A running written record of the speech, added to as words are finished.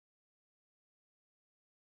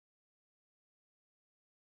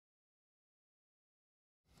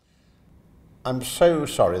I'm so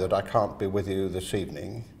sorry that I can't be with you this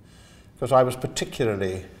evening, because I was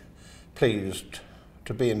particularly pleased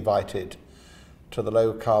to be invited to the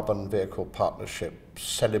Low Carbon Vehicle Partnership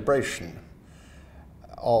celebration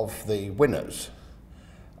of the winners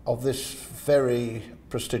of this very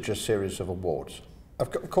prestigious series of awards.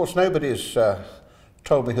 Of course, nobody's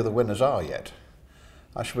told me who the winners are yet.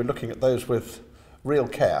 I shall be looking at those with real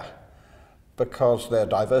care, because their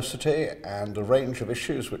diversity and the range of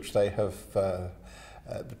issues which they have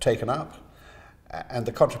taken up and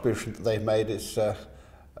the contribution that they've made is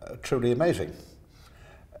truly amazing.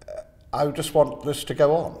 I just want this to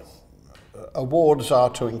go on. Awards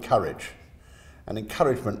are to encourage, and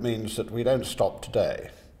encouragement means that we don't stop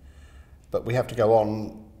today, but we have to go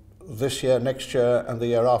on this year, next year and the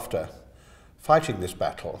year after, fighting this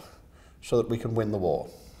battle so that we can win the war.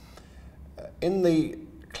 In the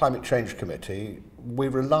Climate Change Committee, we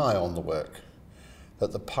rely on the work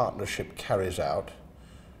that the partnership carries out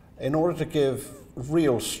in order to give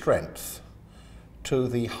real strength to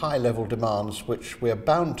the high-level demands which we are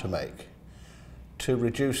bound to make to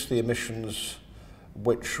reduce the emissions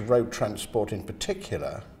which road transport in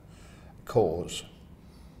particular cause.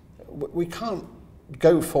 We can't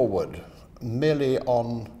go forward merely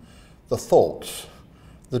on the thoughts,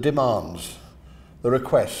 the demands, the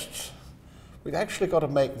requests. We've actually got to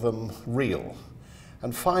make them real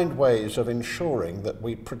and find ways of ensuring that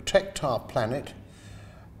we protect our planet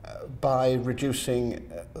by reducing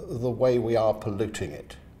the way we are polluting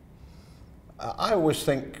it. I always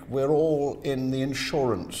think we're all in the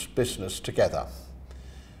insurance business together.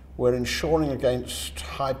 We're insuring against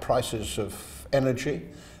high prices of energy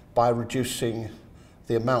by reducing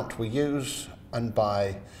the amount we use and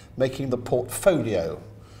by making the portfolio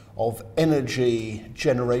of energy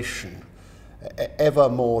generation ever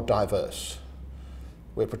more diverse.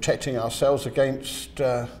 We're protecting ourselves against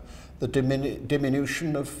the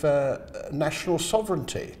diminution of national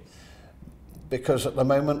sovereignty, because at the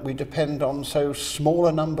moment we depend on so small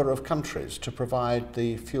a number of countries to provide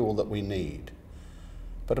the fuel that we need.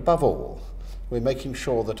 But above all, we're making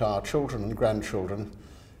sure that our children and grandchildren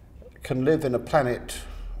can live in a planet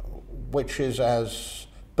which is as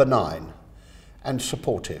benign and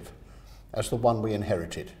supportive as the one we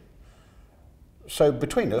inherited. So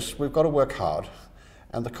between us, we've got to work hard,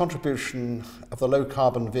 and the contribution of the Low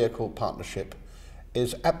Carbon Vehicle Partnership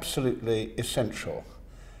is absolutely essential.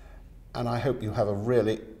 And I hope you have a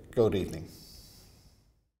really good evening.